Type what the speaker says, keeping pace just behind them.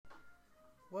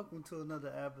Welcome to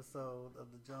another episode of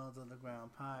the Jones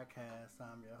Underground Podcast.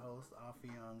 I'm your host, Alfie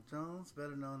Young Jones,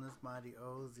 better known as Mighty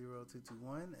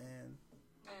O0221, and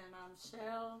I'm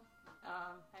Shell.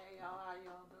 Hey y'all, how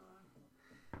y'all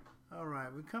doing? All right,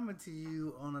 we're coming to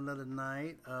you on another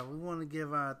night. We want to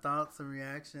give our thoughts and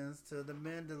reactions to The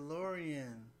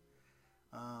Madalorian.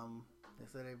 They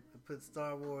said they put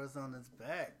Star Wars on its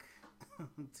back.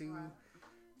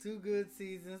 Two good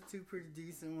seasons, two pretty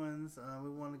decent ones.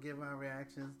 We want to give our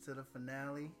reactions to the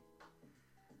finale.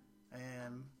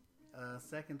 And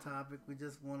second topic, we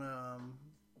just want to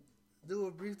do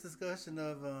a brief discussion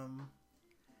of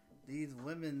these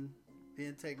women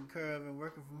being taken care of and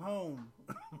working from home.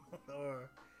 Or,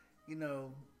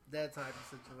 that type of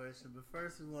situation. But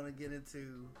first, we want to get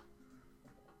into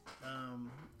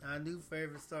our new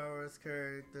favorite Star Wars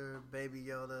character, Baby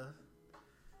Yoda.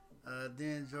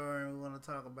 Then Jordan, we want to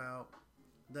talk about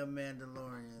The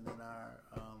Mandalorian and our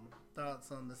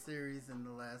thoughts on the series in the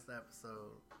last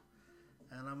episode.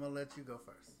 And I'm going to let you go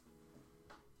first.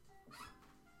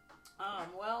 I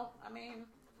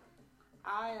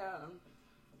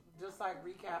just like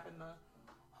recapping the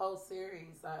whole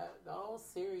series. The whole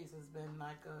series has been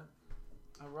like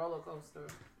a roller coaster,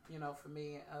 for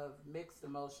me, of mixed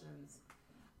emotions.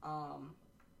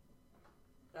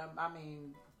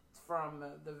 From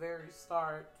the very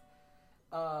start,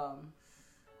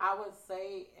 I would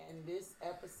say in this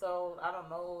episode, I don't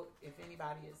know if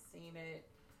anybody has seen it.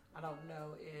 I don't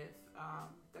know if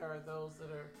there are those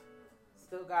that are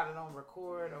still got it on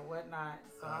record or whatnot.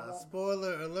 So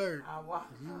spoiler alert!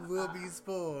 You will be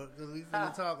spoiled because we're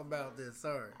going to talk about this.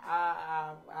 Sorry,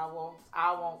 I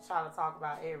won't try to talk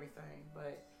about everything,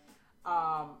 but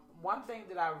one thing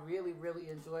that I really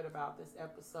enjoyed about this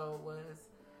episode was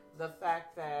the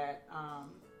fact that,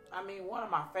 one of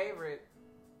my favorite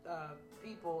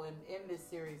people in this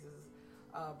series is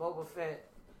Boba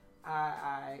Fett.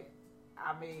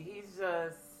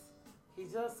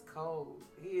 He's just cold.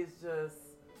 He is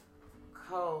just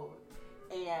cold.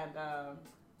 And,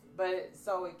 but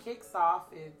so it kicks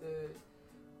off,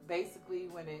 basically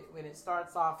when it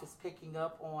starts off, it's picking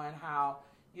up on how,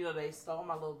 they stole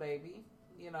my little baby.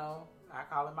 I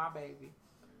call him my baby.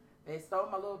 They stole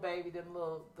my little baby, the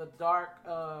dark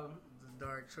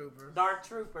troopers. Dark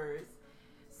troopers.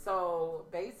 So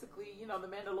basically, the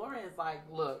Mandalorian is like,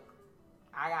 look,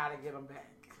 I gotta get them back.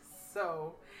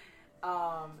 So,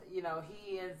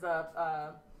 he ends up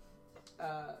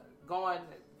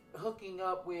hooking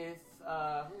up with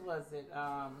who was it?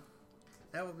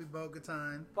 That would be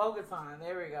Bo-Katan. Bo-Katan,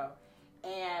 there we go.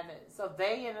 And so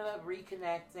they ended up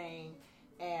reconnecting,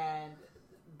 and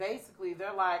basically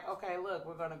they're like, okay, look,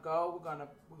 we're gonna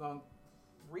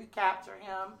recapture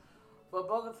him. But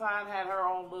Bo-Katan had her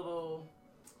own little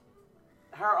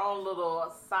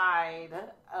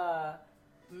side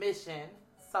mission,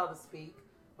 so to speak,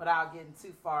 without getting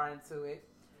too far into it.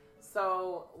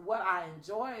 So what I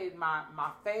enjoyed,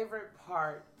 my favorite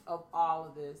part of all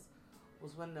of this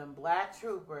was when them black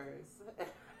troopers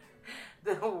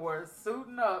that were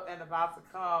suiting up and about to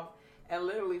come and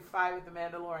literally fight with the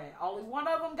Mandalorian. Only one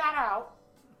of them got out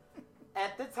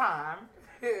at the time.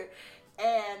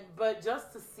 But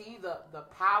just to see the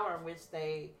power in which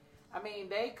they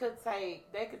could take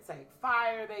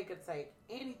fire, they could take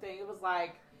anything. It was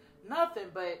like nothing,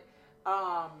 but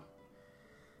I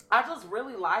just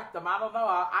really liked them. I don't know.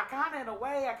 I kind of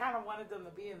wanted them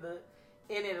to be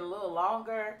in it a little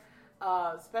longer,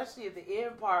 especially at the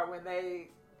end part when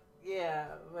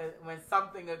when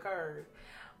something occurred.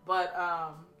 But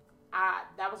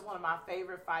that was one of my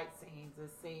favorite fight scenes,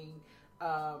 is seeing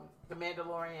the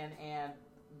Mandalorian and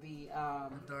the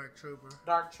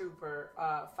Dark Trooper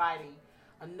fighting.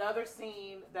 Another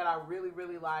scene that I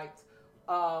really liked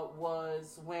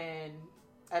was when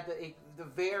at the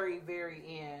very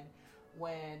end,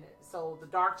 when the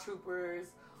Dark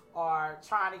Troopers are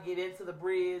trying to get into the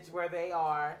bridge where they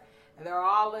are, and they're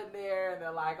all in there, and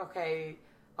they're like, okay,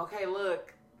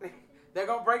 look. They're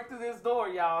going to break through this door,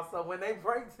 y'all. So when they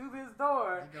break through this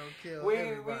door,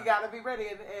 we got to be ready.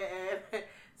 And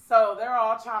so they're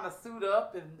all trying to suit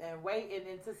up and wait in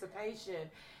anticipation.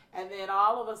 And then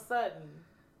all of a sudden,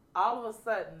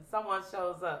 someone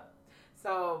shows up.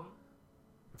 So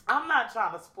I'm not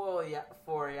trying to spoil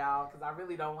for y'all because I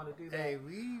really don't want to do that. Hey,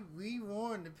 we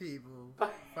warned the people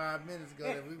 5 minutes ago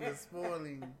that we were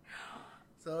spoiling.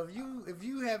 So if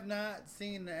you have not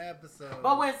seen the episode,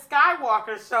 but when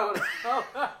Skywalker showed up,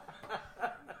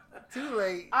 too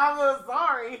late. I'm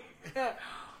sorry,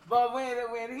 but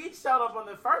when he showed up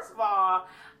first of all,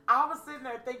 I was sitting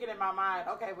there thinking in my mind,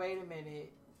 okay, wait a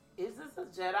minute, is this a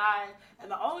Jedi? And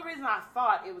the only reason I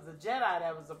thought it was a Jedi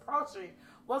that was approaching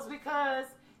was because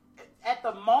at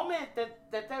the moment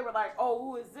that they were like, oh,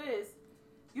 who is this?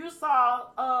 You saw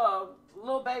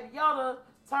little baby Yoda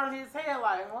turn his head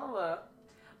like, hold up.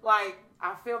 Like,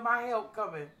 I feel my help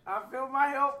coming.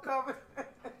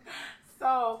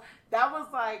 So that was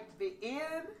like the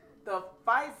end, the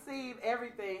fight scene,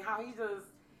 everything. How he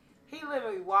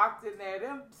literally walked in there.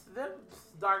 Them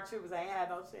dark troopers ain't had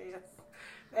no chance.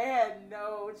 They had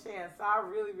no chance. So I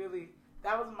really,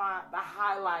 that was the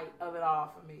highlight of it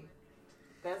all for me.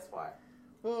 Best part.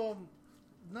 Well,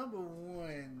 number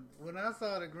one, when I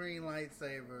saw the green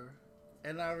lightsaber,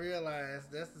 and I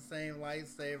realized that's the same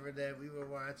lightsaber that we were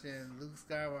watching Luke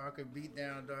Skywalker beat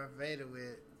down Darth Vader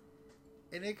with.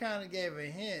 And it kind of gave a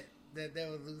hint that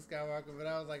was Luke Skywalker, but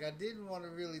I was like, I didn't want to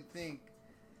really think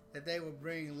that they would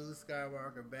bring Luke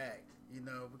Skywalker back,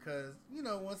 because,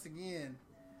 once again,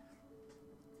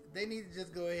 they need to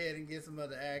just go ahead and get some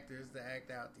other actors to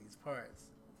act out these parts.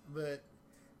 But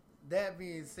that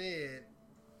being said,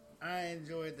 I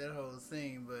enjoyed that whole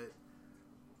scene, but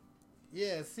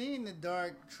yeah, seeing the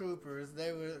Dark Troopers,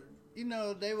 they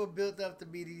were built up to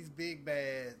be these big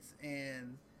bads,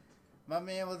 and my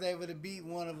man was able to beat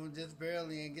one of them just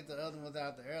barely and get the other ones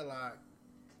out the airlock.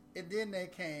 And then they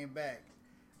came back.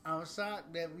 I'm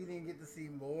shocked that we didn't get to see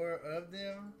more of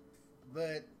them,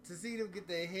 but to see them get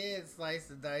their heads sliced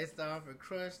and diced off and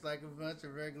crushed like a bunch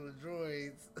of regular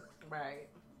droids. Right.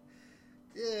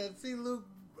 Yeah,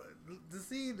 to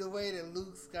see the way that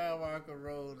Luke Skywalker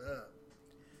rolled up.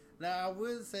 Now, I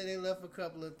would say they left a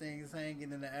couple of things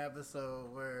hanging in the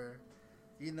episode where,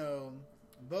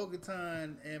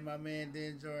 Bo-Katan and my man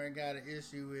Din Djarin got an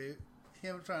issue with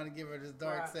him trying to give her this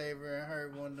dark saber and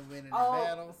her wanting to win in the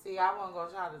battle. See, I wasn't going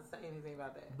to try to say anything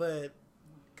about that. But,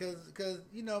 because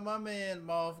my man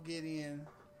Moff Gideon,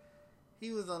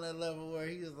 he was on that level where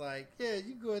he was like, yeah,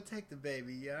 you go and take the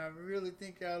baby. Yeah, I really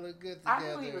think y'all look good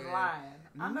together. I knew he was lying.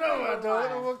 I don't.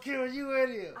 I'm going to kill you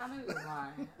in here. I knew he was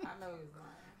lying.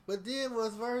 But then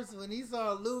what's worse, when he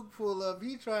saw Luke pull up,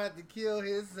 he tried to kill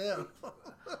himself.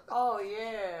 Oh,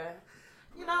 yeah.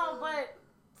 But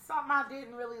something I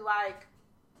didn't really like,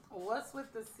 what's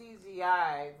with the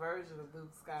CGI version of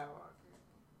Luke Skywalker?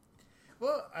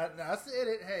 Well, I said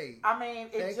it, hey. I mean,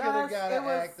 it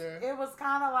was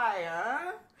kind of like,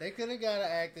 huh? They could have got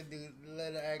an actor,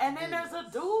 let an actor And then there's a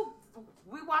dude,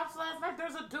 we watched last night,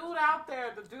 there's a dude out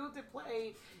there, the dude that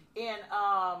played in,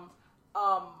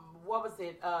 what was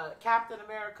it? Captain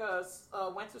America's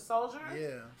Winter Soldier.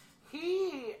 Yeah.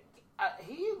 He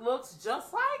looks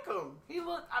just like him.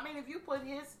 If you put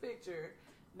his picture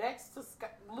next to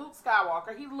Luke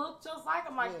Skywalker, he looked just like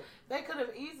him. Like, they could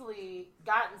have easily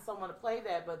gotten someone to play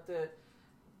that, but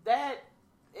that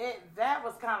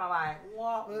was kind of like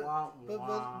wah, wah,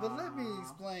 wah. But let me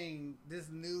explain this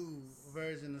new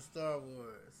version of Star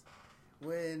Wars.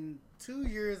 When 2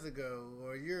 years ago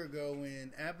or a year ago,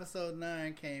 when Episode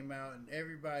 9 came out and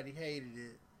everybody hated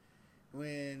it,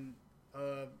 when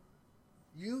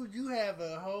you have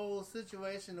a whole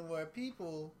situation where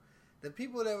the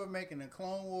people that were making the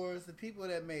Clone Wars, the people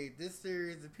that made this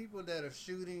series, the people that are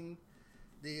shooting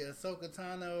the Ahsoka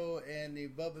Tano and the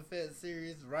Boba Fett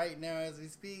series right now as we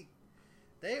speak,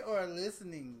 they are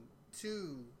listening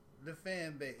to the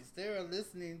fan base. They are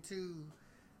listening to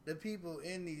the people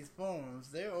in these forums.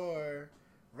 They are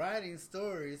writing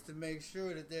stories to make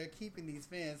sure that they're keeping these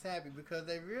fans happy because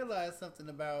they realize something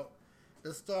about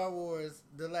the Star Wars,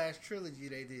 the last trilogy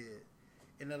they did.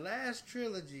 In the last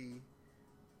trilogy,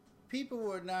 people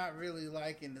were not really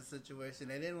liking the situation.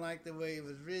 They didn't like the way it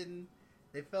was written.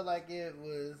 They felt like it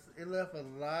left a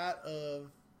lot of,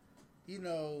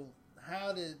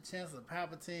 how did Chancellor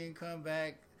Palpatine come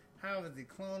back? How was he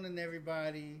cloning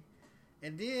everybody?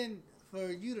 And then, for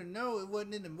you to know, it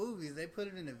wasn't in the movies. They put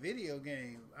it in the video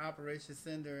game, Operation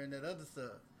Cinder and that other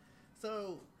stuff.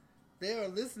 So they are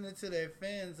listening to their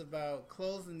fans about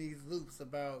closing these loops,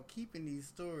 about keeping these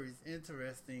stories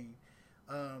interesting,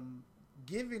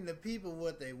 giving the people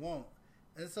what they want.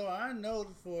 And so I know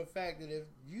for a fact that if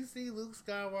you see Luke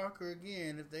Skywalker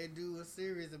again, if they do a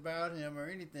series about him or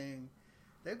anything,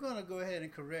 they're going to go ahead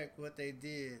and correct what they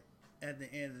did at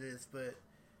the end of this. But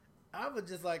I would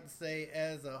just like to say,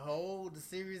 as a whole, the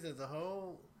series as a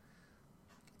whole,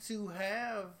 to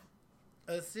have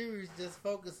a series just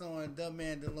focused on the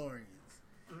Mandalorians.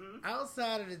 Mm-hmm.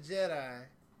 Outside of the Jedi,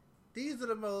 these are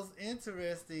the most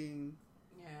interesting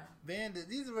bandits.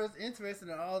 These are the most interesting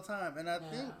of all time. And I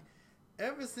think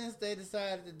ever since they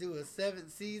decided to do a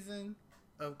 7th season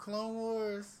of Clone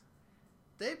Wars,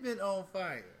 they've been on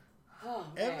fire. Oh,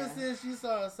 ever since you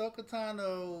saw Ahsoka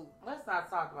Tano, let's not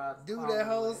talk about do that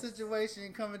whole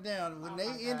situation coming down. When they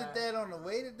ended that on the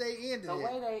way that they ended the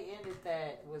way they ended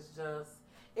that was just,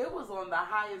 it was on the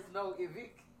highest note. It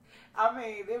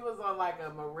was on like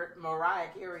a Mariah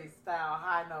Carey style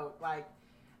high note. Like,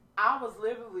 I was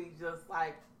literally just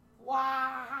like,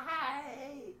 why?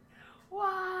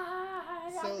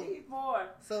 I need more.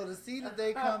 So to see that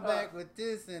they come back with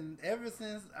this, and ever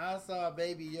since I saw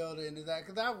Baby Yoda in this,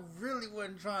 because I really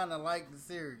wasn't trying to like the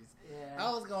series. Yeah.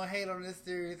 I was gonna hate on this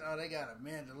series. Oh, they got a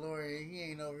Mandalorian. He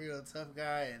ain't no real tough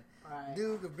guy, and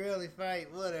dude could barely fight,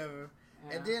 whatever.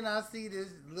 Yeah. And then I see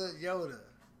this little Yoda.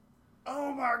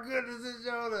 Oh my goodness, it's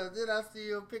Yoda. Then I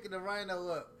see him picking the rhino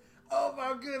up. Oh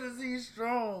my goodness, he's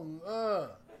strong.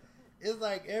 It's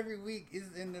like every week,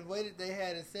 is in the way that they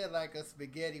had it set, like a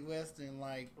spaghetti western,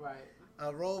 like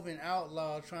a roving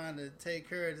outlaw trying to take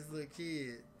care of this little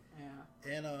kid.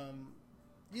 Yeah. And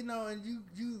you know, and you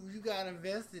got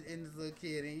invested in this little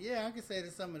kid, and yeah, I can say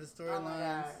that some of the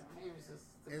storylines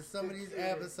and some of these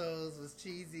episodes was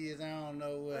cheesy as I don't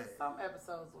know what. But some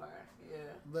episodes were,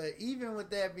 yeah. But even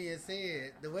with that being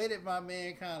said, the way that my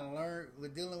man kind of learned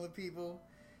with dealing with people.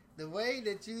 The way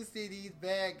that you see these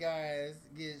bad guys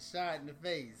get shot in the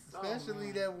face,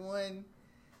 especially that one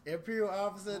Imperial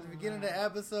officer at the beginning of the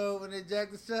episode when they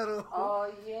jacked the shuttle.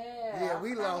 Oh, yeah. Yeah,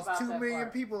 we lost 2 million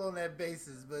people on that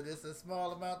basis, but it's a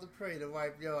small amount to pray to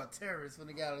wipe y'all terrorists from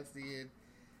the galaxy. And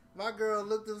my girl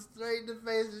looked him straight in the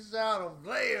face and shot him.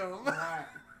 Blam! Right.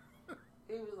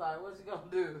 He was like, what's she gonna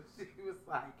do? She was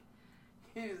like,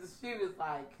 he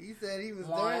said he was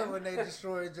there when they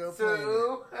destroyed your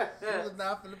 2, planet. He was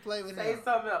not finna play with him. Say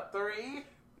something up. 3,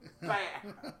 bam.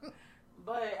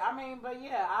 But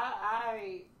yeah,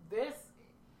 I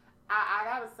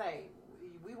gotta say,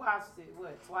 we watched it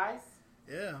twice?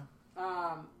 Yeah.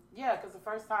 Yeah, because the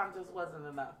first time just wasn't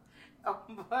enough.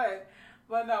 But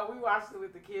no, we watched it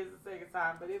with the kids the second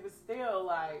time, but it was still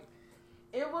like,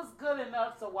 it was good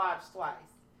enough to watch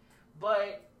twice.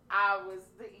 But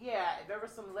there were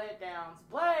some letdowns,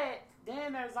 but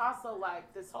then there's also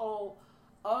like this whole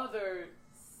other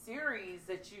series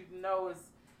that is,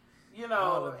 I don't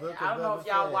know if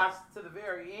y'all watched to the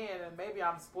very end, and maybe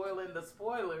I'm spoiling the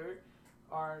spoiler,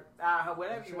 or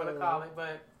whatever you want to call it,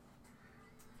 but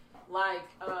like,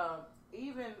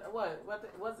 even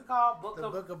what's it called? Book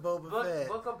of Boba Fett.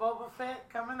 Book of Boba Fett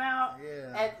coming out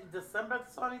at December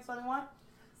 2021.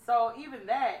 So even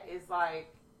that is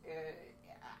like,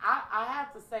 I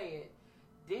have to say it.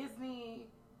 Disney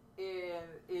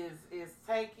is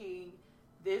taking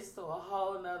this to a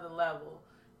whole nother level.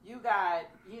 You got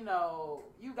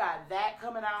that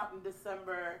coming out in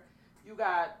December. You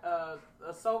got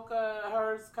Ahsoka,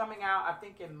 hers coming out, I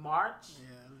think in March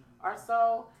or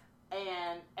so.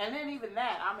 And then even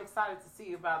that, I'm excited to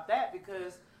see about that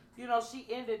because, she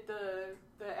ended the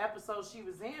episode she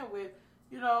was in with,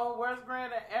 where's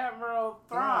Grand Admiral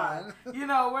Thrawn?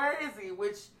 Where is he?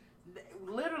 Which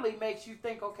literally makes you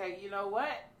think, okay, you know what?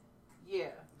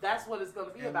 Yeah, that's what it's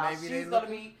going to be about. She's going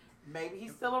to be, maybe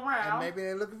he's still around. And maybe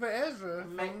they're looking for Ezra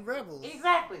from Rebels.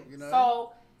 Exactly.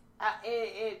 So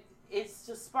it's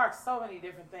just sparked so many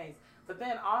different things. But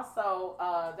then also,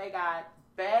 they got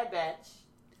Bad Batch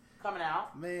coming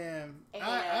out. Man,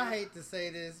 I hate to say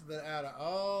this, but out of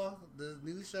all the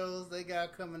new shows they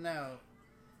got coming out,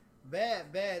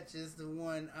 Bad Batch is the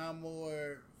one I'm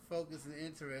more focused and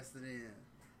interested in.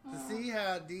 To see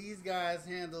how these guys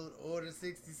handled Order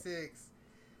 66,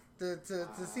 to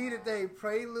see that they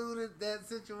preluded that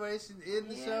situation in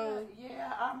the show.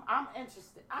 Yeah, I'm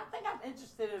interested. I think I'm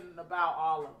interested in about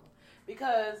all of them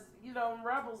because in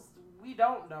Rebels we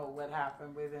don't know what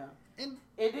happened with them. And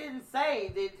it didn't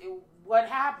say what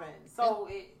happened. So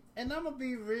and I'm gonna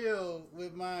be real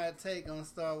with my take on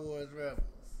Star Wars Rebels.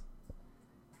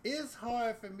 It's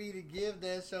hard for me to give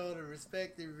that show the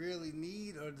respect it really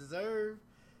need or deserve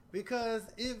because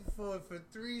for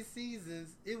 3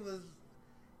 seasons it was,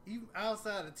 even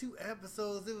outside of 2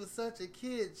 episodes, it was such a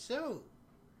kid show.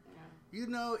 Yeah.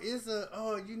 It's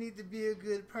you need to be a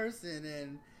good person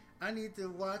and I need to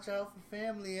watch out for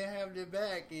family and have their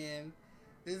back, and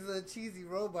this is a cheesy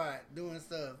robot doing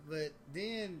stuff. But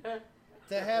then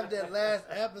to have that last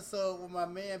episode where my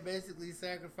man basically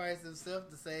sacrificed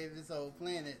himself to save this whole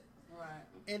planet, right?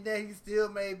 And that he still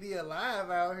may be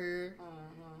alive out here,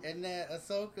 and that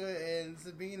Ahsoka and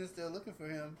Sabine are still looking for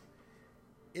him.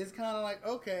 It's kind of like,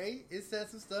 okay, it set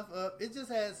some stuff up. It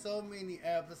just had so many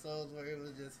episodes where it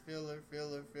was just filler.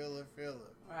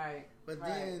 Right. But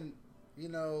then,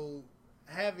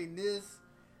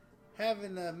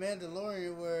 having a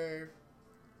Mandalorian where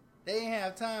they ain't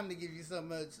have time to give you so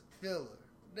much filler.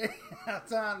 They have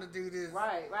time to do this.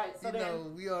 Right.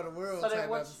 So we are the world type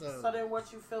episode. So then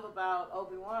what you feel about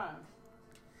Obi-Wan?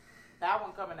 That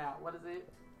one coming out. What is it?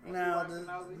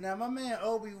 Now my man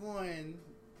Obi-Wan,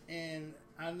 and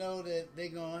I know that they're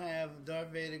going to have Darth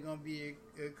Vader going to be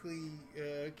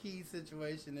a key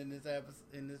situation in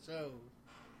this show.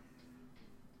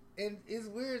 And it's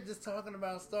weird just talking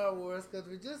about Star Wars because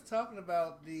we're just talking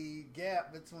about the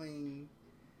gap between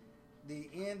the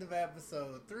end of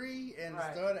episode 3 and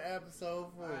the start of episode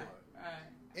 4. Right.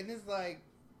 And it's like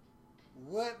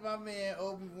what my man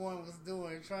Obi-Wan was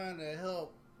doing trying to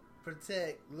help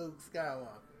protect Luke Skywalker.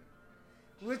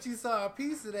 Which you saw a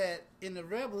piece of that in the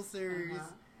Rebel series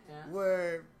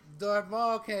where Darth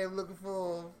Maul came looking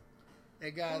for him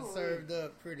and got served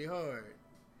up pretty hard.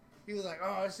 He was like,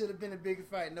 oh, it should have been a bigger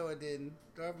fight. No, it didn't.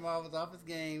 Darth Maul was off his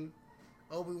game.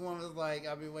 Obi-Wan was like,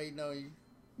 I've been waiting on you.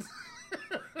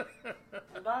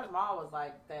 And Darth Maul was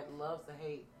like that loves to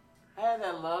hate. I had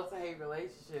that love to hate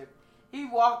relationship. He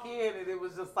walk in and it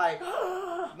was just like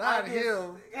not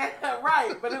him.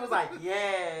 Right, but it was like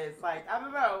yes. Like I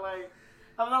don't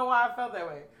know why I felt that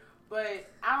way. But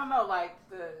I don't know, like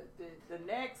the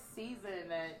next season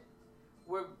that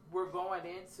we're going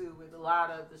into with a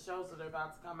lot of the shows that are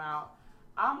about to come out,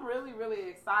 I'm really, really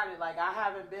excited. Like I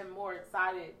haven't been more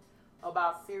excited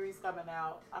about series coming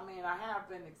out. I mean, I have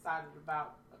been excited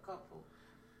about a couple,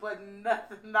 but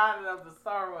not enough of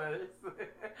Star Wars.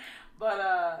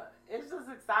 But it's just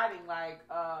exciting. Like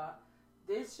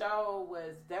this show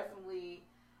was definitely,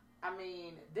 I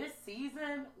mean, this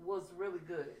season was really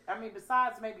good. I mean,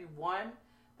 besides maybe one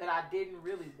that I didn't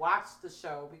really watch the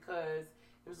show because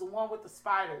it was the one with the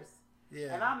spiders.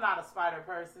 Yeah. And I'm not a spider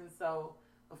person, so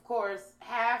of course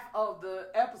half of the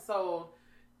episode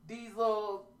these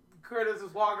little critters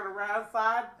was walking around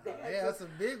outside. Yeah, that's a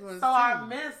big one. So too. I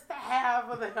missed half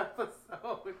of the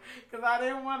episode because I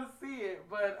didn't want to see it.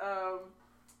 But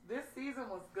this season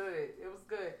was good. It was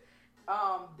good.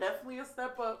 Definitely a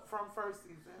step up from first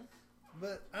season.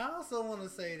 But I also want to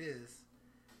say this.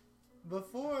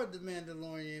 Before The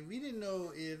Mandalorian, we didn't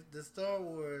know if the Star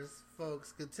Wars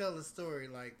folks could tell a story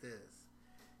like this.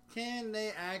 Can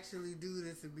they actually do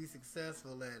this and be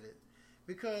successful at it?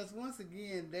 Because once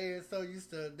again, they are so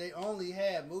used to, they only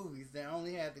had movies. They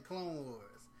only had the Clone Wars.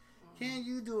 Mm-hmm. Can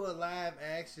you do a live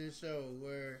action show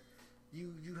where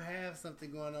you have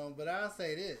something going on? But I'll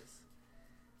say this.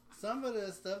 Some of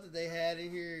the stuff that they had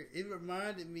in here, it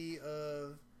reminded me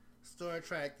of Star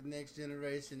Trek The Next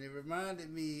Generation. It reminded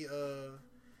me of,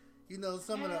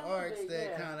 some of the arcs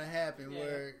that kind of happened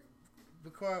where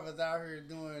Picard was out here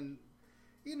doing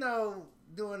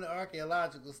the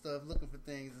archaeological stuff, looking for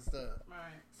things and stuff.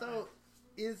 Right. So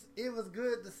it was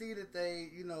good to see that they,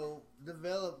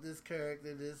 developed this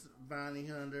character, this bounty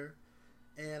hunter.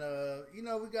 And,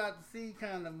 we got to see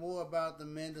kind of more about the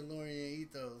Mandalorian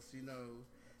ethos,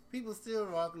 People still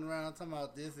walking around talking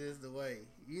about this is the way,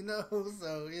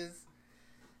 So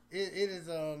it is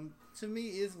to me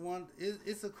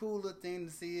it's a cooler thing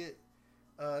to see it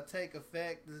take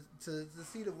effect to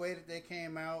see the way that they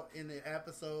came out in the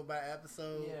episode by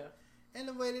episode, and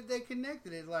the way that they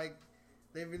connected it. Like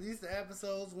they released the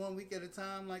episodes 1 week at a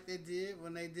time, like they did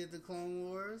when they did the Clone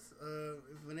Wars.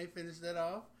 When they finished that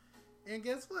off, and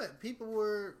guess what? People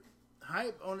were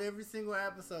hype on every single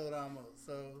episode almost.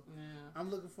 So I'm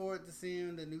looking forward to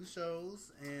seeing the new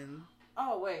shows. And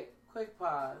wait, quick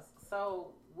pause.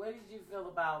 So what did you feel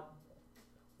about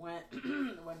when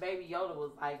Baby Yoda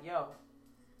was like, "Yo,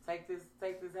 take this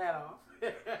hat off"?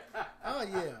 Oh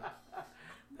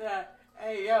yeah.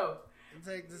 Hey yo,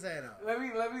 take this hat off. Let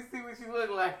me see what you look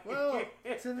like. Well,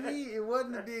 to me, it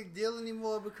wasn't a big deal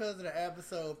anymore because of the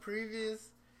episode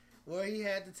previous, where he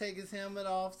had to take his helmet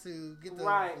off to get the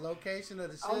location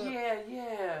of the ship. Oh,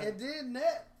 yeah. And then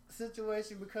that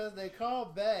situation, because they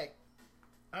called back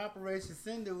Operation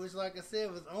Cinder, which, like I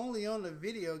said, was only on the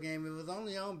video game. It was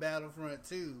only on Battlefront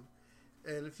 2.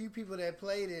 And a few people that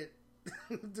played it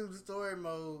through the story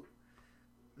mode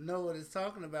know what it's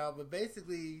talking about. But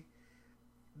basically,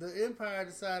 the Empire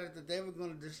decided that they were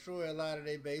going to destroy a lot of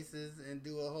their bases and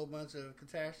do a whole bunch of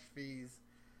catastrophes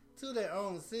to their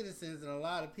own citizens, and a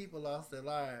lot of people lost their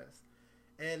lives.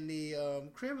 And the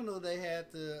criminal they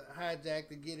had to hijack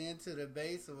to get into the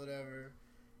base or whatever,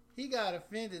 he got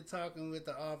offended talking with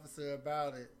the officer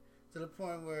about it, to the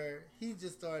point where he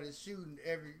just started shooting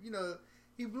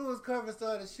he blew his cover and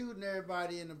started shooting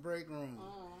everybody in the break room.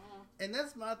 And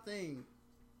that's my thing.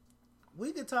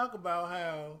 We could talk about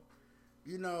how,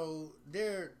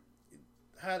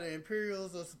 how the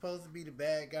Imperials are supposed to be the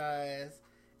bad guys,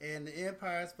 and the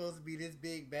Empire is supposed to be this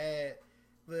big bad.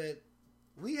 But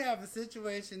we have a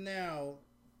situation now,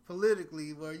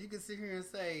 politically, where you can sit here and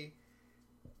say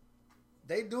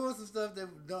they doing some stuff that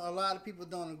a lot of people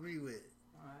don't agree with.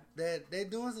 Right. That they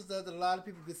doing some stuff that a lot of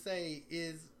people could say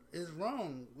is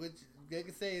wrong, which they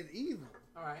could say is evil.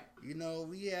 All right. You know,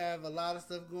 we have a lot of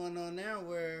stuff going on now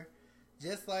where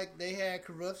just like they had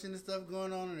corruption and stuff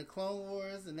going on in the Clone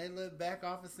Wars and they lived back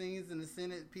office scenes in the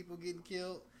Senate, people getting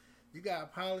killed. You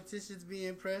got politicians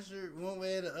being pressured one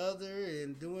way or the other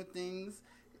and doing things.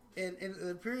 And it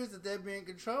appears that they're being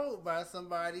controlled by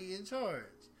somebody in charge.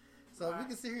 So we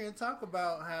can sit here and talk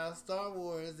about how Star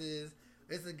Wars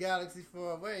it's a galaxy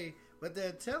far away, but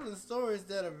they're telling stories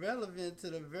that are relevant to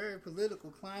the very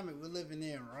political climate we're living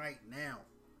in right now.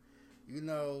 You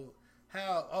know,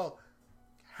 how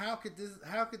could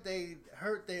they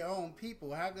hurt their own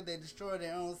people? How could they destroy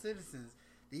their own citizens?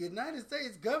 The United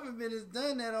States government has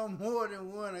done that on more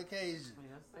than one occasion.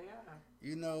 Yes, they are.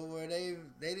 You know, where they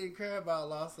didn't care about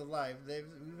loss of life.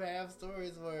 We've had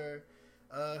stories where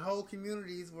whole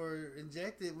communities were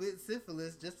injected with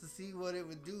syphilis just to see what it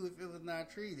would do if it was not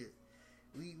treated.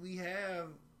 We have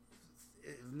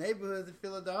neighborhoods in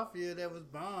Philadelphia that was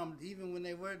bombed even when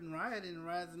they weren't rioting and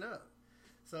rising up.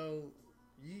 So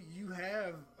you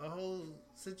have a whole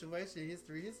situation,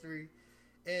 history,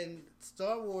 and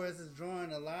Star Wars is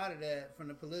drawing a lot of that from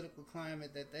the political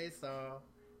climate that they saw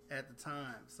at the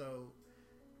time. So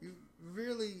you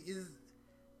really is,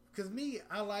 because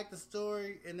I like the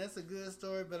story, and that's a good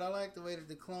story, but I like the way that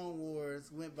the Clone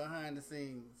Wars went behind the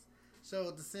scenes,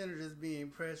 showed the senators being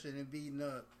pressured and beaten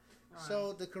up,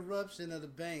 showed the corruption of the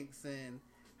banks and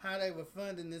how they were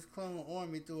funding this clone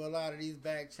army through a lot of these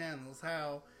back channels,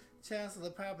 how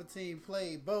Chancellor Palpatine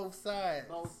played both sides.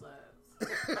 Both sides.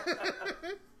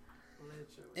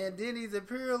 And then these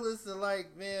imperialists are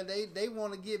like, man, they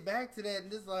want to get back to that,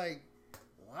 and it's like,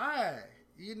 why?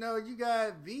 You know, you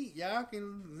got beat. Y'all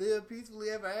can live peacefully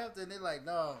ever after. And they're like,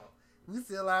 no, we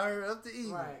still out here up to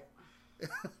evil. Right.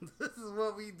 This is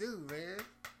what we do, man.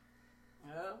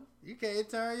 Yeah. You can't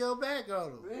turn your back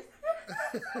on them.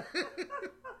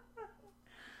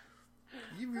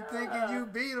 You be thinking you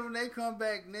beat them, they come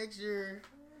back next year,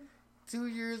 2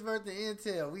 years worth of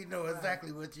intel. We know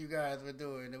exactly what you guys were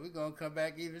doing, and we're going to come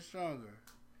back even stronger.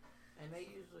 And they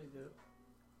usually do.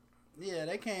 Yeah,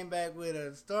 they came back with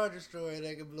a Star Destroyer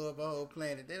that can blow up a whole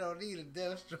planet. They don't need a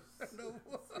Death Star no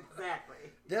more.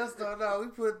 Exactly. Death Star, no, we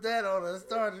put that on a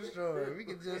Star Destroyer. We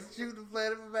can just shoot the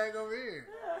planet from back over here.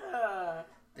 Yeah.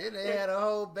 Then they had a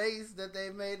whole base that they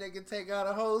made that could take out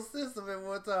a whole system at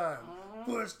one time.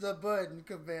 Mm-hmm. Push the button,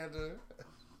 Commander.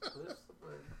 Push the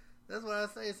button. That's why I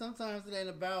say sometimes it ain't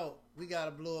about we got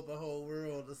to blow up a whole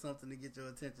world or something to get your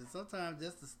attention. Sometimes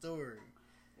just the story.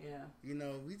 Yeah. You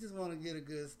know, we just want to get a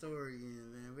good story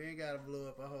in, man. We ain't got to blow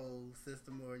up a whole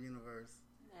system or a universe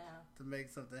to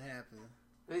make something happen.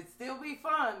 It'd still be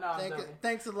fun, though.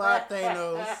 Thanks a lot,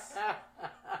 Thanos.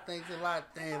 Thanks a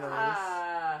lot,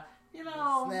 Thanos. You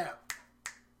know. Snap.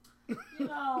 You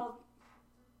know,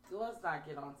 let's not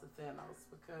get on to Thanos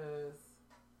because,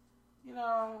 you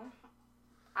know,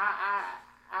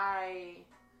 I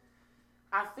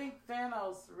think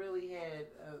Thanos really had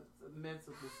a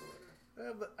mental disorder.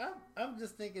 But I'm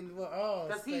just thinking, well,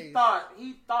 because he thought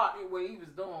what he was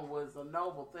doing was a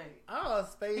noble thing. All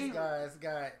space guys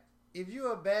got. If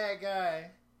you're a bad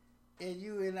guy and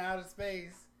you in outer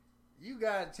space, you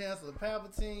got Chancellor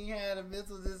Palpatine had a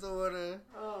mental disorder.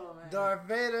 Oh man. Darth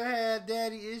Vader had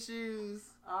daddy issues.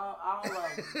 All of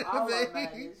them. All of them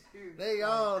had issues. They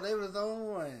was on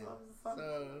one.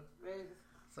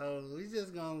 So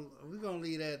we're gonna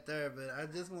leave that there. But I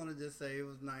just want to just say it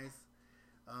was nice.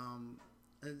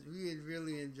 We had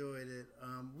really enjoyed it.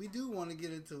 We do want to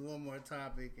get into one more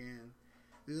topic, and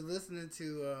we were listening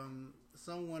to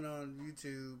someone on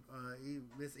YouTube,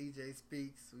 Miss EJ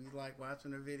Speaks. We like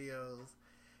watching her videos,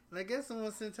 and I guess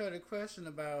someone sent her the question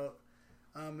about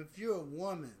if you're a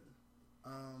woman,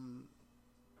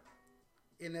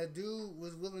 and a dude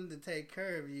was willing to take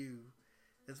care of you,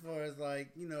 as far as like,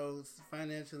 you know,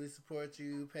 financially support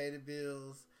you, pay the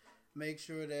bills, make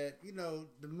sure that, you know,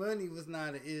 the money was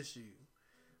not an issue.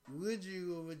 Would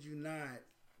you or would you not,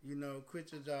 you know,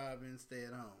 quit your job and stay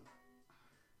at home?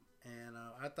 And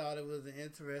I thought it was an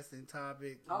interesting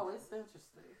topic. Oh, it's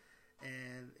interesting.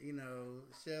 And, you know,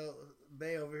 Shell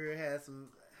Bay over here had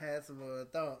some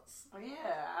thoughts.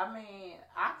 Yeah, I mean,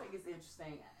 I think it's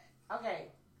interesting.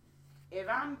 Okay, if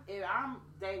I'm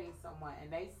dating someone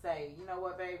and they say, you know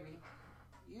what, baby,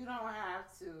 you don't have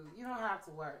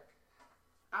to work.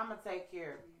 I'm gonna take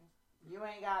care of you. You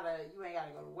ain't gotta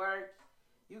go to work.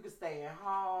 You can stay at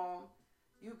home.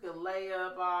 You can lay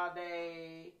up all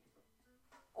day.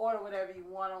 order whatever you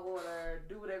want to order,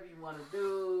 do whatever you want to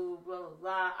do, blah, blah,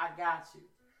 blah, I got you.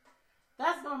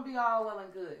 That's going to be all well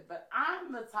and good. But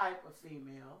I'm the type of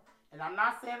female, and I'm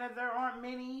not saying that there aren't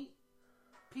many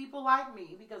people like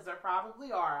me, because there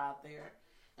probably are out there.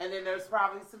 And then there's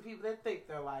probably some people that think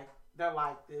they're like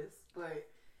this. But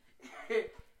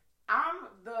I'm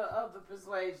of the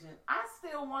persuasion, I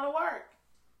still want to work.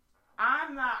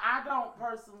 I don't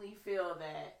personally feel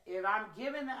that if I'm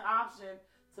given that option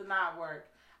to not work,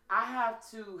 I have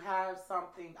to have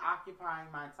something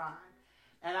occupying my time.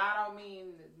 And I don't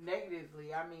mean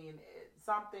negatively. I mean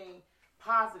something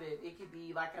positive. It could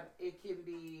be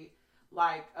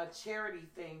like a charity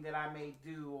thing that I may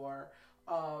do, or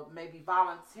maybe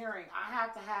volunteering. I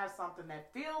have to have something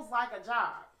that feels like a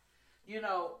job,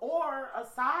 or a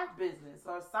side business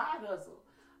or a side hustle.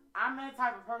 I'm that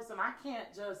type of person. I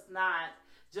can't just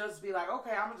be like,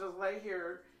 okay, I'm gonna just lay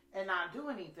here and not do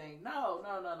anything. No.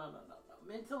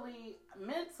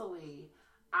 Mentally,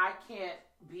 I can't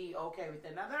be okay with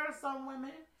that. Now, there are some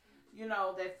women,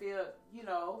 that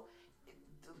feel,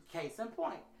 case in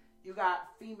point, you got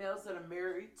females that are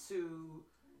married to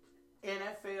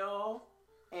NFL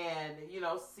and,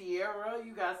 Sierra.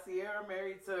 You got Sierra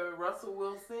married to Russell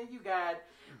Wilson. You got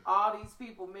all these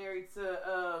people married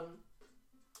to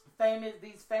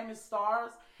these famous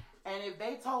stars. And if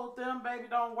they told them, baby,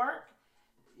 don't work,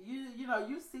 you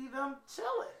see them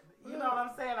chilling. You know what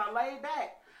I'm saying? Or laid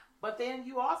back. But then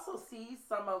you also see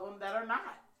some of them that are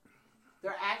not.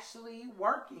 They're actually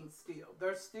working still.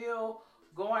 They're still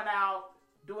going out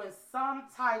doing some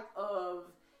type of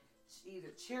either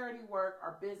charity work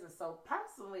or business. So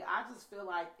personally, I just feel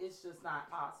like it's just not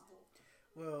possible.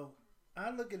 Well, I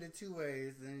look at it two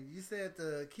ways. And you said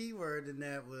the key word in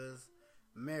that was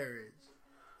marriage.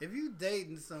 If you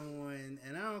dating someone,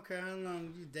 and I don't care how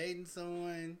long you dating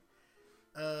someone,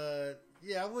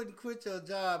 I wouldn't quit your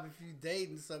job if you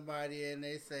dating somebody and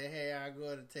they say, hey, I'm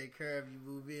going to take care of you,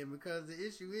 move in. Because the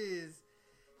issue is,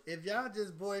 if y'all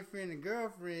just boyfriend and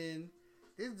girlfriend,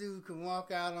 this dude can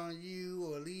walk out on you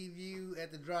or leave you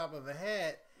at the drop of a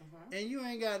hat, and you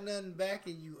ain't got nothing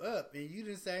backing you up. And you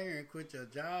didn't sit here and quit your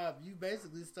job. You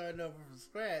basically starting over from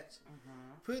scratch,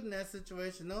 putting that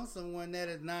situation on someone that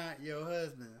is not your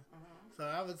husband. So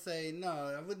I would say, no,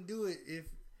 I wouldn't do it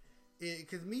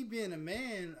because me being a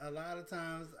man, a lot of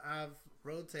times I've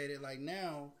rotated. Like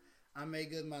now, I make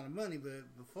a good amount of money,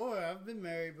 but before I've been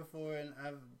married before, and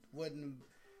I wasn't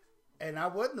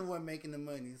the one making the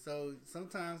money. So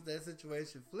sometimes that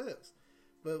situation flips.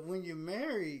 But when you're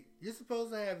married, you're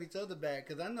supposed to have each other back.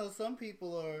 Because I know some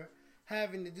people are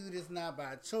having to do this not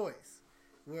by choice,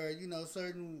 where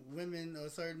certain women or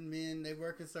certain men, they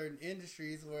work in certain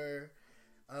industries where.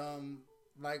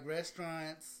 Like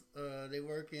restaurants, they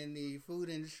work in the food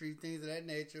industry, things of that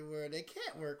nature, where they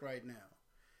can't work right now.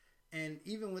 And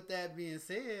even with that being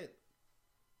said,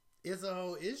 it's a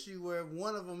whole issue where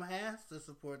one of them has to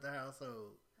support the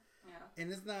household. Yeah.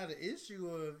 And it's not an issue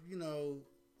of,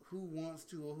 who wants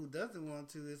to or who doesn't want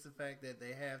to. It's the fact that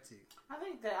they have to. I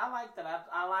think that I like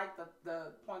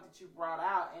the point that you brought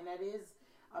out, and that is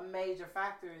a major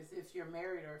factor is if you're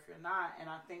married or if you're not. And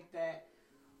I think that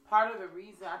part of the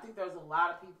reason, I think there's a lot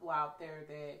of people out there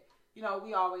that,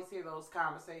 we always hear those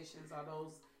conversations or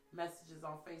those messages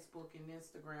on Facebook and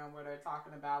Instagram where they're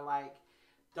talking about, like,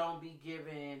 don't be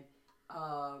given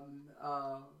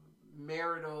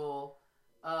marital,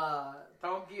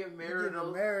 don't give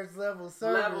marital marriage level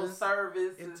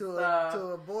service to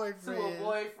a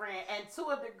boyfriend. And to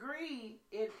a degree,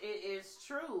 it is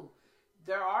true.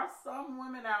 There are some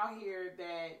women out here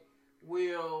that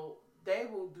will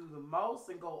do the most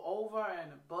and go over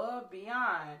and above,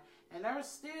 beyond, and there's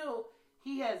still,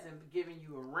 he hasn't given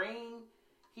you a ring.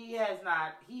 He has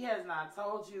not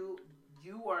told you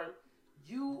you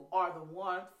are the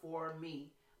one for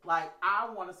me. Like, I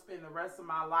want to spend the rest of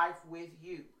my life with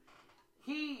you.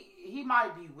 He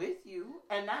might be with you,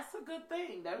 and that's a good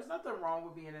thing. There's nothing wrong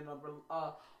with being in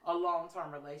a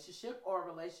long-term relationship, or a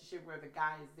relationship where the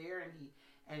guy is there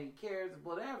and he cares,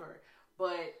 whatever.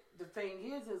 But the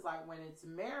thing is like, when it's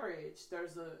marriage,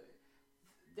 there's a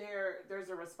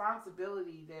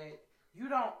responsibility that you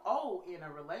don't owe in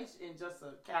just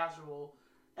a casual,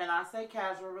 and I say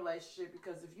casual relationship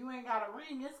because if you ain't got a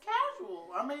ring, it's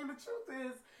casual. I mean, the truth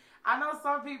is, I know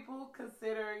some people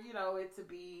consider, it to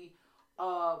be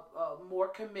more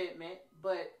commitment,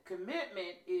 but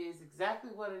commitment is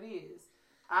exactly what it is.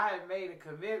 I have made a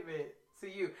commitment to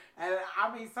you. And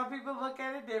I mean, some people look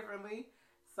at it differently.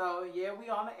 So, yeah, we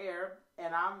on the air,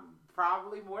 and I'm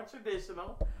probably more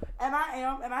traditional. And I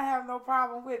am, and I have no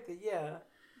problem with it, yeah.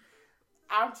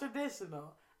 I'm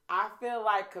traditional. I feel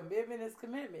like commitment is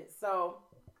commitment. So,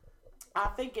 I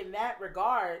think in that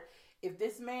regard, if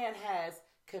this man has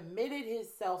committed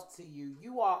himself to you,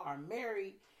 you all are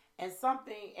married, and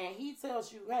he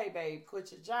tells you, hey, babe,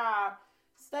 quit your job,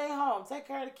 stay home, take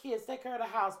care of the kids, take care of the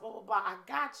house, blah, blah, blah, I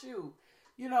got you.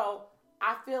 You know,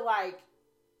 I feel like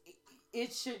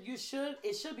it should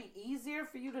be easier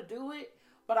for you to do it,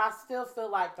 but I still feel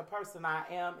like the person I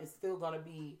am is still going to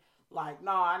be like,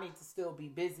 no, I need to still be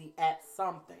busy at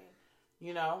something,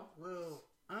 you know? Well,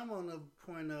 I'm on the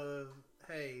point of,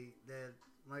 hey, that,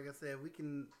 like I said, we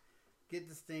can get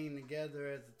this thing together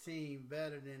as a team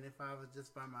better than if I was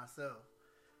just by myself.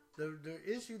 The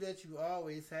issue that you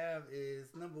always have is,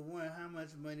 number one, how much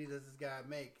money does this guy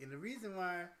make? And the reason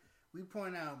why we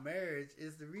point out marriage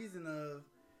is the reason of,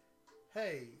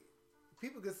 hey,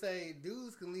 people could say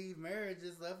dudes can leave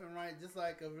marriages left and right just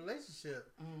like a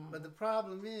relationship. Mm-hmm. But the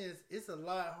problem is, it's a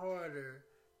lot harder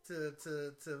to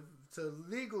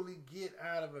legally get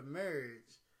out of a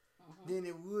marriage than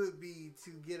it would be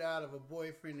to get out of a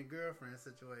boyfriend and girlfriend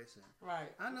situation.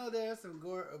 Right. I know there are some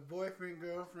boyfriend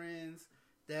girlfriends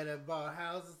that have bought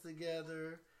houses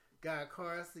together, got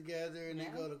cars together, and they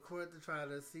go to court to try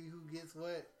to see who gets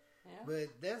what. Yeah. But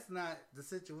that's not the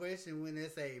situation when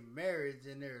it's a marriage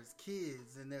and there's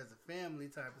kids and there's a family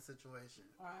type of situation.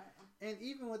 Right. And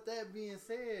even with that being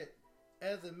said,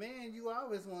 as a man, you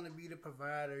always want to be the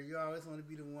provider. You always want to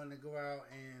be the one to go out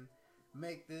and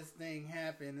make this thing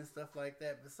happen and stuff like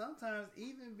that. But sometimes,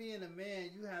 even being a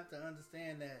man, you have to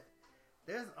understand that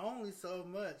there's only so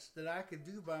much that I could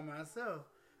do by myself,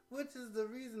 which is the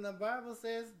reason the Bible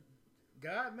says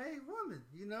God made woman.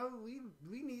 You know,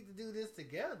 we need to do this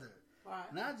together.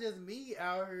 Right. Not just me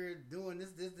out here doing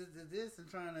this, and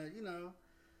trying to, you know.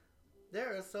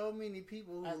 There are so many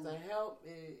people who... As a help,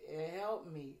 it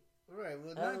helped me. Right.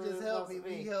 Well, not just help me,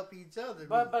 we help each other.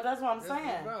 But that's what I'm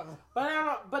saying.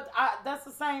 But that's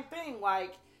the same thing.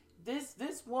 Like,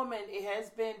 this woman, it has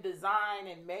been designed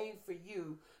and made for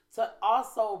you to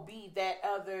also be that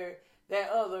other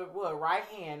right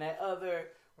hand, that other,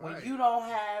 when you don't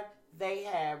have, they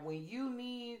have. When you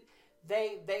need,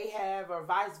 they have, or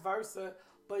vice versa.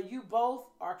 But you both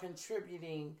are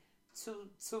contributing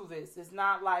to this. It's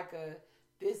not like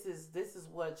this is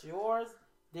what's yours,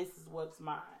 this is what's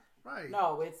mine. Right.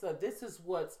 No, it's this is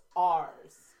what's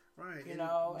ours. Right. You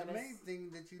know, the main thing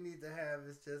that you need to have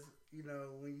is just, you know,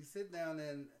 when you sit down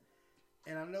and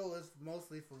I know it's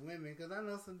mostly for women, because I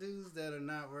know some dudes that are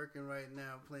not working right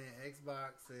now playing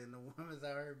Xbox, and the women's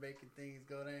out here making things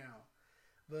go down.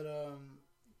 But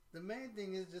the main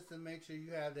thing is just to make sure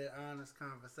you have that honest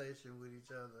conversation with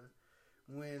each other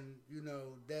when, you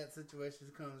know, that situation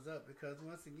comes up, because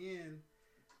once again,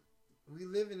 we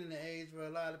living in an age where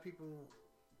a lot of people,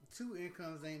 two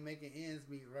incomes ain't making ends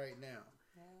meet right now.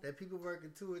 Yeah. That people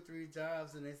working 2 or 3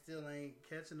 jobs and they still ain't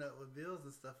catching up with bills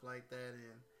and stuff like that.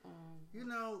 And, you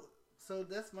know, so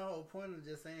that's my whole point of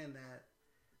just saying that.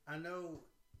 I know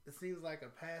it seems like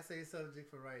a passé subject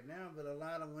for right now, but a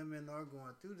lot of women are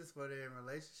going through this where they're in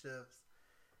relationships.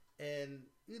 And,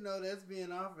 you know, that's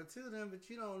being offered to them, but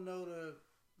you don't know the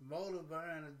motive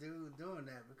behind a dude doing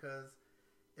that, because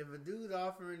if a dude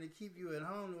offering to keep you at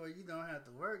home where you don't have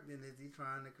to work, then is he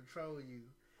trying to control you?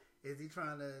 Is he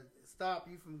trying to stop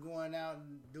you from going out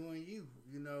and doing you?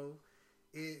 You know,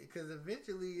 because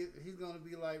eventually he's going to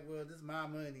be like, well, this is my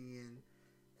money, and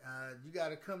you got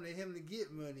to come to him to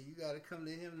get money. You got to come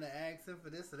to him to ask him for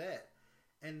this or that.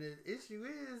 And the issue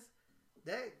is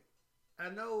that I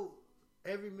know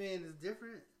every man is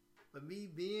different, but me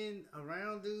being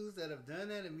around dudes that have done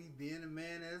that and me being a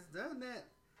man that's done that,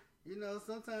 you know,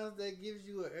 sometimes that gives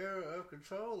you an era of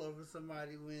control over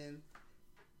somebody when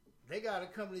they got to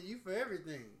come to you for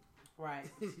everything. Right.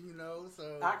 You know,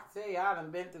 so. I can tell you, I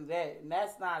done been through that, and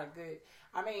that's not a good,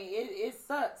 I mean, it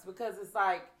sucks, because it's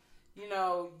like, you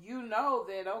know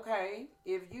that, okay,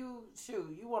 if you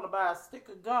want to buy a stick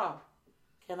of gum,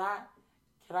 can I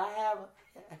have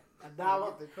 $1?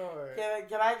 Get the card.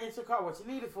 Can I get your card? What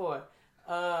you need it for?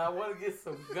 I want to get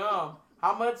some gum.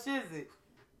 How much is it?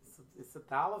 It's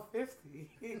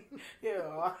 $1.50.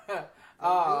 Yeah.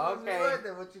 Oh,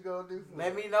 okay. What you gonna do for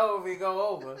Let me know if it go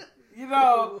over. You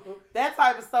know, that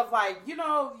type of stuff. Like, you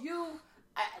know,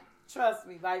 trust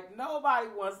me. Like, nobody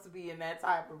wants to be in that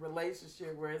type of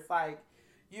relationship where it's like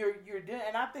you're doing.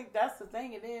 And I think that's the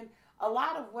thing. And then a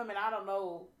lot of women, I don't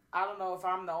know if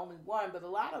I'm the only one, but a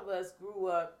lot of us grew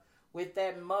up with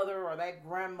that mother or that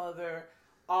grandmother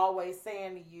always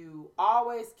saying to you,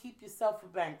 always keep yourself a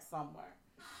bank somewhere.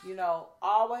 You know,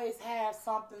 always have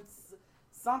something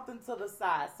to the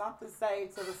side, something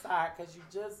saved to the side, because you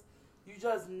just You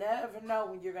just never know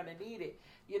when you're gonna need it,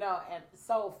 you know. And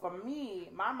so for me,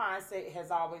 my mindset has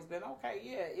always been, okay,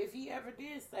 yeah. If he ever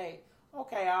did say,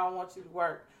 okay, I don't want you to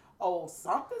work, oh,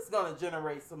 something's gonna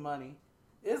generate some money.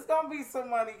 It's gonna be some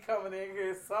money coming in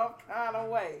here some kind of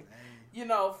way, you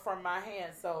know, from my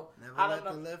hand. So never I don't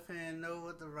let know. the left hand know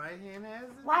what the right hand has.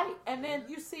 Right, and then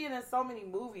you see it in so many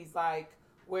movies, like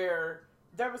where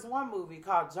there was one movie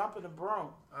called Jumping the Broom,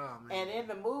 and in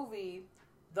the movie,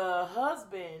 the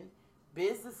husband,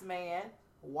 businessman,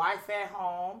 wife at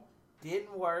home,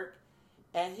 didn't work,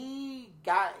 and he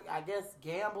got, I guess,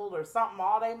 gambled or something,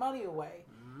 all their money away.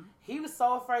 Mm-hmm. He was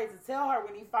so afraid to tell her.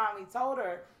 When he finally told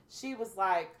her, she was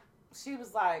like,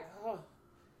 oh.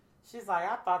 She's like,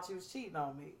 I thought you was cheating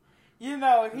on me, you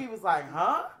know. And he was like,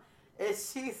 huh? And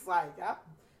she's like,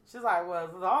 well,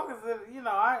 as long as it, you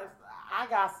know, I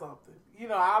got something, you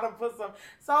know, I done put some.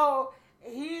 So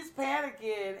he's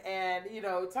panicking, and you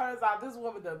know, it turns out this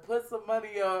woman done put some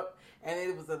money up, and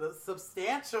it was a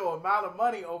substantial amount of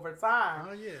money over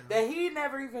time that he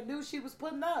never even knew she was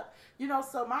putting up, you know.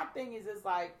 So my thing is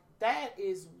like, that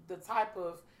is the type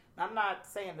of, I'm not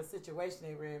saying the situation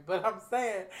they were in, but I'm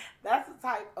saying that's the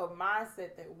type of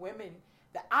mindset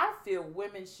that I feel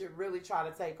women should really try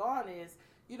to take on is,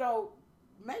 you know,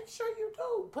 make sure you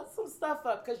do. Put some stuff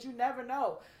up, because you never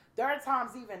know. There are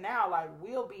times even now, like,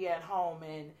 we'll be at home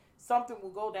and something will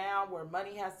go down where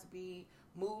money has to be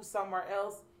moved somewhere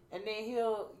else. And then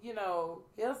he'll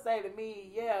say to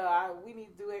me, we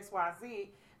need to do X, Y,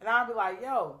 Z. And I'll be like,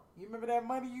 yo, you remember that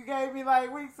money you gave me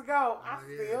like weeks ago? I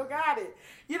still got it.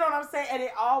 You know what I'm saying? And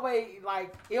it always,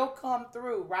 like, it'll come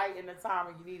through right in the time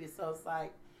when you need it. So it's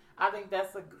like, I think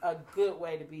that's a good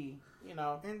way to be, you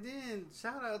know. And then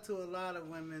shout out to a lot of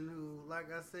women who,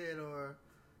 like I said, are,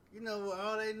 you know,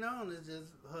 all they known is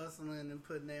just hustling and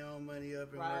putting their own money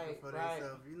up and working for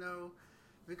themselves, you know.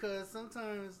 Because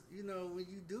sometimes, you know, when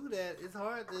you do that, it's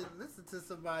hard to listen to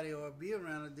somebody or be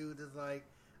around a dude that's like,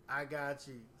 I got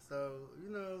you. So, you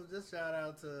know, just shout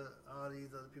out to all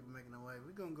these other people making the way.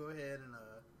 We're gonna go ahead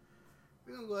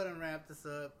and wrap this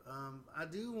up. I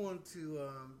do want to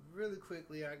really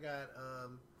quickly. I got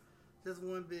just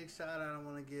one big shout out I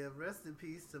want to give. Rest in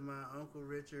peace to my Uncle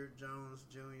Richard Jones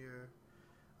Jr.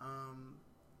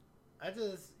 I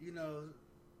just, you know,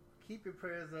 keep your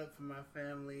prayers up for my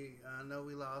family. I know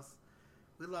we lost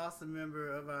a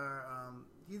member of our.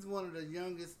 He's one of the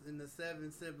youngest in the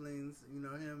 7 siblings. You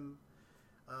know him.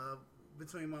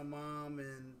 Between my mom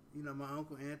and, you know, my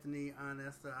Uncle Anthony, Aunt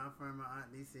Esther, Aunt Firma,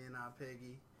 Aunt Nisi, and Aunt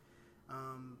Peggy.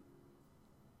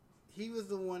 He was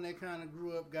the one that kind of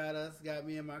grew up, got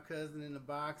me and my cousin into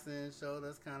boxing, showed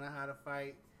us kind of how to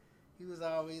fight. He was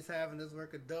always having us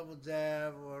work a double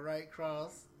jab or a right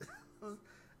cross.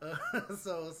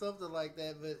 So something like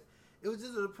that. But it was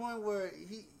just at a point where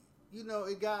he, you know,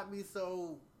 it got me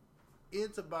so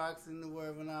into boxing to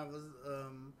where when I was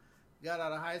got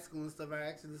out of high school and stuff, I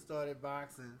actually started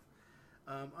boxing.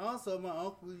 Also, my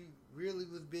uncle really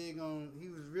was big on. He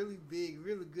was really big,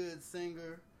 really good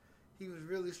singer. He was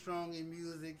really strong in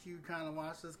music. He would kind of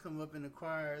watch us come up in the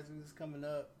choir as we was coming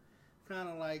up, kind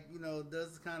of like, you know,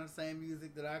 does kind of same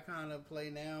music that I kind of play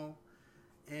now.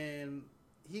 And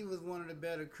he was one of the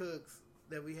better cooks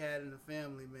that we had in the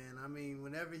family, man. I mean,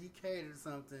 whenever he catered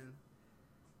something,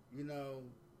 you know,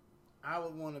 I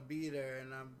would want to be there.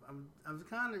 And I'm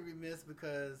kind of remiss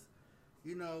because,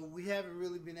 you know, we haven't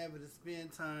really been able to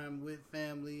spend time with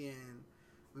family, and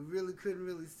we really couldn't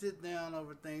really sit down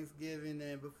over Thanksgiving.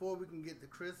 And before we can get to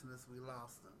Christmas, we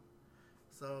lost them.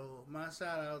 So my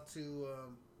shout out to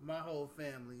my whole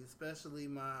family, especially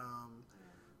my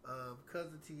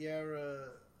cousin Tiara,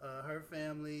 her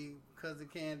family, cousin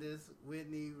Candace,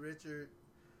 Whitney, Richard,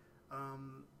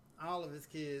 all of his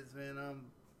kids, man.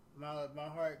 My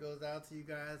heart goes out to you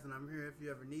guys, and I'm here if you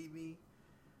ever need me.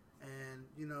 And,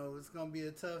 you know, it's going to be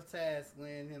a tough task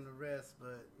laying him to rest,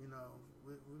 but, you know,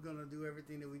 we're going to do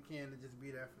everything that we can to just be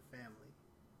there for family.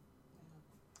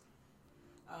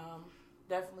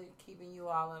 Definitely keeping you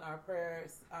all in our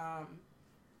prayers.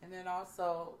 And then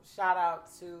also shout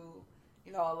out to,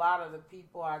 you know, a lot of the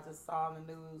people I just saw in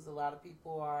the news. A lot of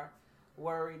people are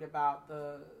worried about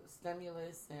the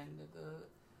stimulus and the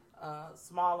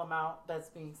small amount that's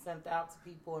being sent out to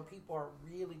people, and people are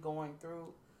really going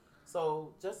through.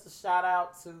 So just a shout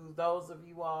out to those of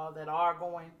you all that are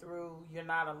going through. You're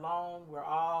not alone. We're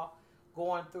all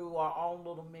going through our own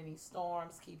little mini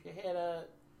storms. Keep your head up.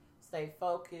 Stay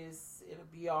focused. It'll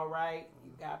be all right.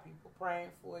 You got people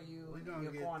praying for you. We're going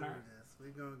to get through this.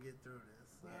 We're going to get through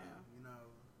this. Yeah. You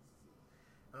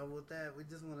know, With that, we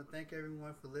just want to thank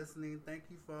everyone for listening. Thank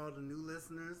you for all the new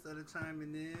listeners that are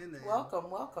chiming in. And, welcome.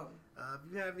 If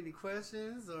you have any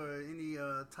questions or any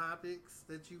topics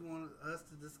that you want us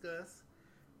to discuss,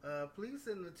 please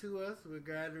send them to us. We're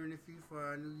gathering a few for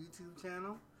our new YouTube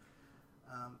channel.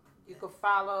 You can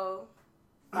follow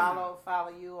you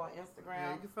on Instagram.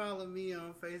 Yeah, you can follow me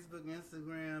on Facebook,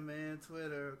 Instagram, and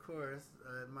Twitter, of course,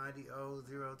 at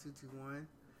MightyO0221.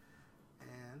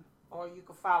 Or you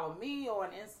can follow me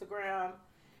on Instagram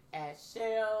at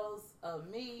Shells of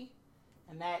Me,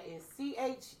 and that is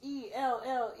CHELLEZ_of_me.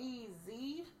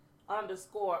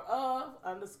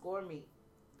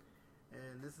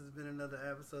 And this has been another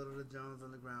episode of the Jones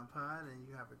Underground Pod, and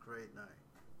you have a great night.